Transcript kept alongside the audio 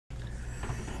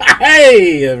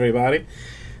Hey, everybody.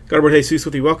 Cardboard Jesus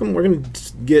with you. Welcome. We're going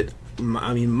to get,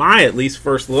 my at least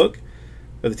first look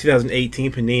of the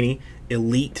 2018 Panini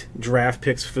Elite Draft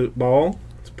Picks Football.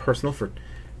 It's personal for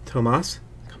Tomas.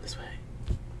 Come this way.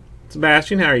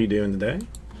 Sebastian, how are you doing today?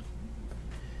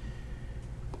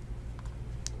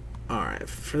 Alright,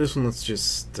 for this one, let's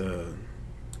just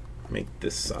make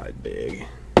this side big.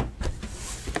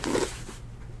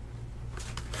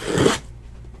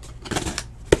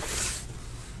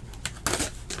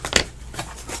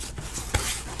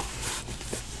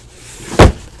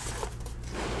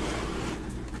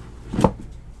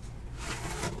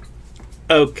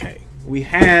 Okay, we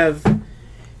have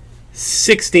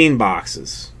 16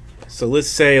 boxes. So let's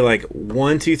say like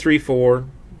 1, 2, 3, 4,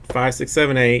 5, 6,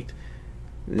 7, 8,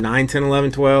 9, 10,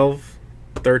 11, 12,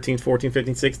 13, 14,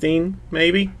 15, 16,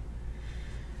 maybe?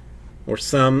 Or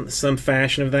some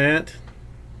fashion of that.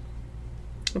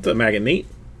 What's up, Maggot Meat?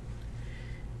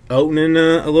 Opening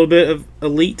a little bit of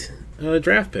elite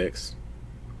draft picks.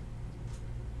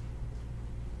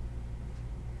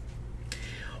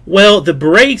 Well, the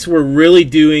breaks were really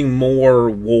doing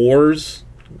more wars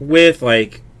with,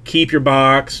 like, keep your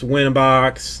box, win a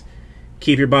box,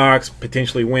 keep your box,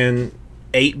 potentially win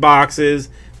 8 boxes,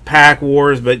 pack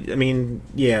wars, but, I mean,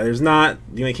 yeah, there's not,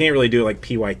 you know, you can't really do it like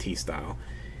PYT style.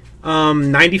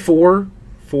 94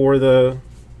 for the,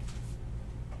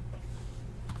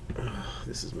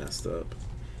 this is messed up.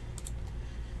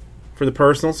 For the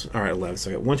personals, all right, 11, so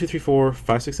I got 1, 2, 3, 4,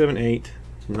 5, 6, 7, 8,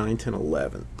 9, 10,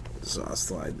 11. So I'll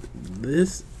slide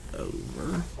this over.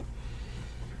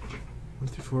 1,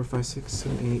 2, 4, 5, 6,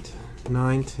 7, 8,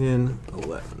 9, 10,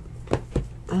 11.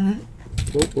 Alright.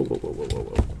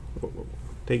 Whoa.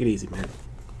 Take it easy, man.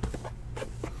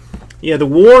 Yeah, the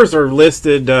wars are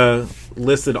listed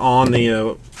listed on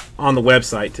the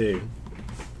website too.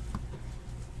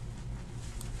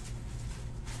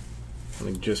 I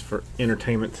think just for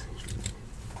entertainment.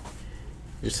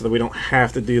 Just so that we don't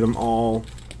have to do them all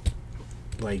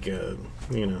like you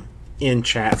know, in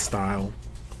chat style.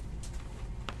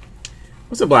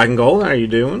 What's up, Black and Gold? How are you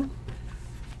doing?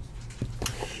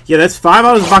 Yeah, that's 5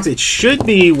 autos in the box. It should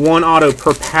be 1 auto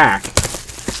per pack.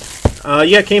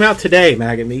 Yeah, it came out today,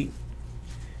 Maggot Meat.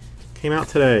 Came out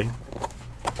today.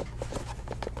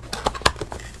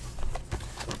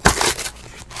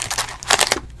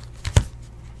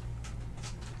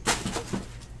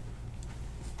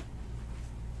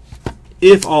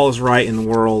 If all is right in the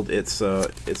world, it's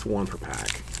 1 per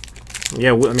pack.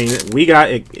 Yeah, I mean, we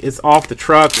got it. It's off the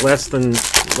truck less than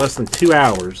 2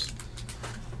 hours.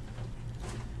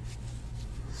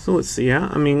 So let's see.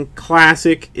 I mean,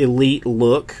 classic elite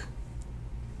look.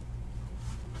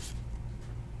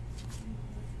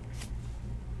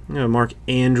 You know, Mark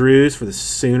Andrews for the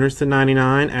Sooners to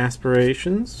 99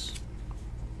 aspirations.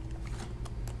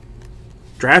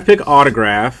 Draft pick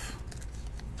autograph.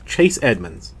 Chase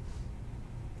Edmonds.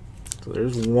 So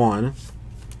there's 1.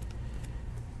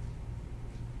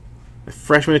 A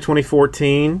freshman of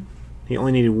 2014. He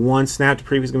only needed 1 snap to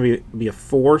prove he's going to be a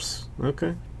force.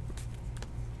 Okay.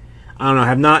 I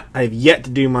don't know. I have yet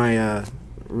to do my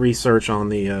research on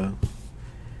the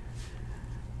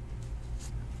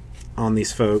on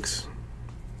these folks.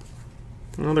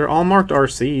 Well, they're all marked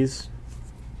RCs,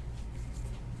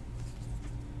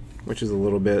 which is a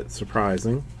little bit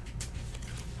surprising.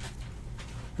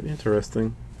 But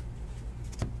interesting.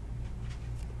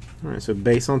 Alright, so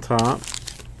base on top.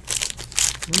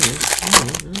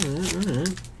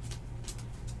 Alright.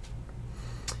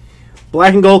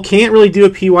 Black and Gold can't really do a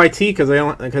PYT because they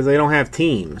don't have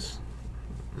teams.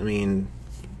 I mean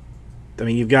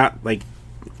you've got, like,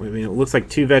 it looks like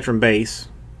 2 veteran base.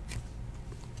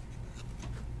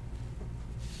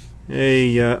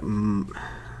 A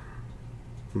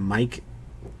Mike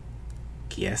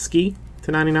Gieske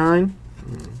to 99.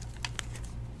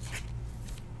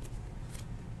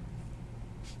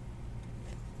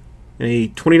 A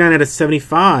 29 out of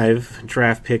 75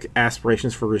 draft pick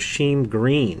aspirations for Rasheem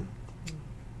Green.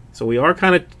 So we are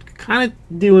kind of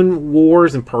doing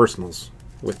wars and personals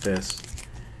with this.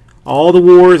 All the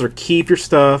wars are keep your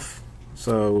stuff.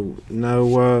 So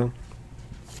no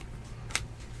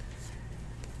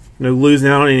losing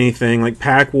out on anything. Like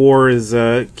pack war is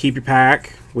keep your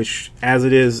pack, which as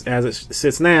it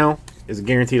sits now is a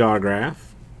guaranteed autograph.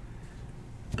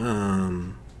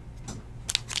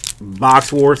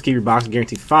 Box Wars, keep your box,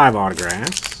 guaranteed 5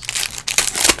 autographs.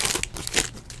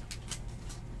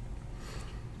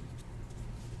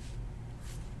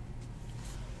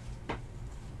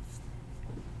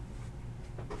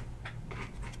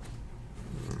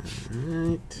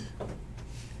 Alright.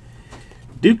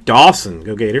 Duke Dawson,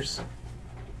 go Gators.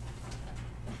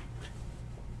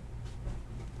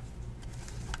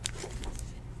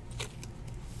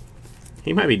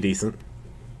 He might be decent.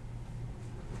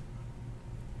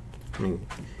 I mean,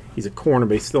 he's a corner,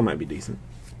 but he still might be decent.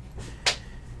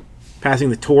 Passing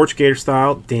the torch, Gator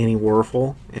style, Danny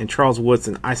Werfel and Charles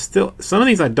Woodson. Some of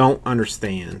these I don't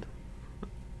understand.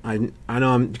 I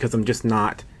know because I'm just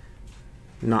not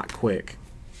quick.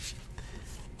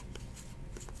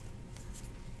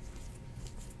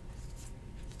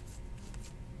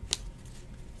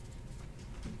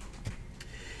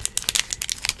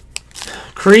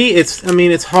 Cree,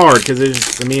 it's hard because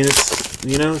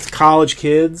it's college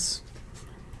kids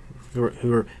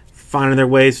who are finding their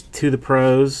ways to the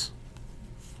pros.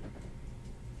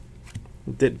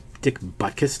 Dick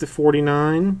Butkus to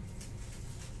 49.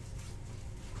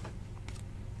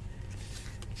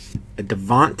 A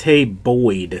Devontae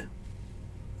Boyd.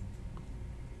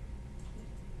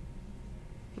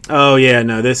 Oh yeah,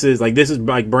 no, this is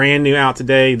brand new out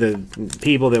today. The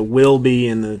people that will be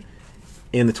in the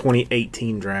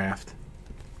 2018 draft.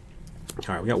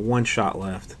 All right, we got one shot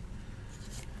left.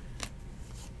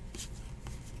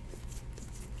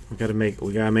 We gotta make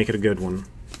it a good one.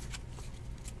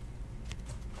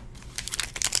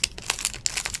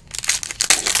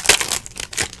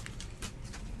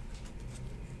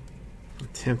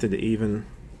 Tempted to even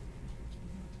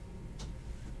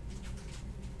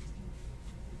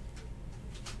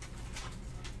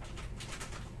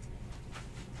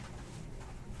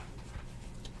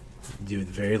do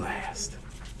the very last.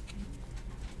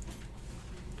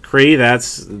 Cree,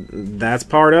 that's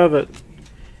part of it.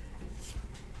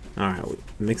 All right,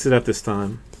 mix it up this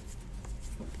time.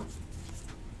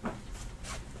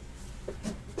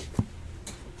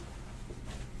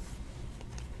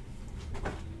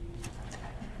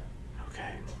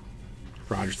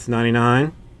 Rogers to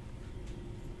 99.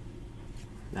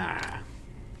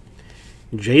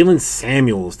 Jalen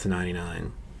Samuels to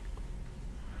 99.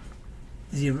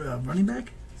 Is he a running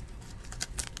back?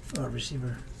 Or a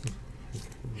receiver?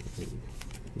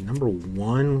 Number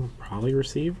 1, probably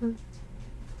receiver?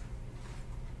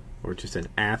 Or just an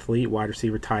athlete, wide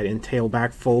receiver, tight end,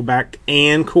 tailback, fullback,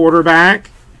 and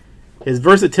quarterback. His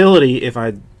versatility, if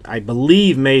I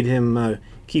believe, made him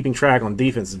keeping track on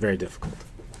defense is very difficult.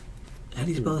 How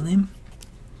do you spell his name?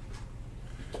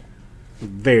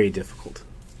 Very difficult.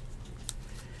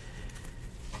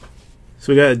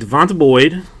 So we got Devonta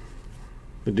Boyd,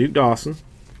 the Duke Dawson,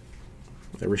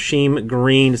 a Rasheem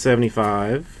Green to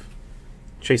 75,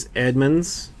 Chase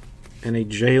Edmonds, and a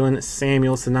Jalen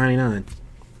Samuels to 99.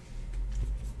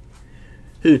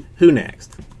 Who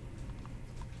next?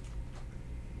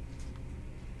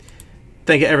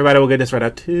 Thank you, everybody. We'll get this right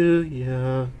out to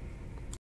you.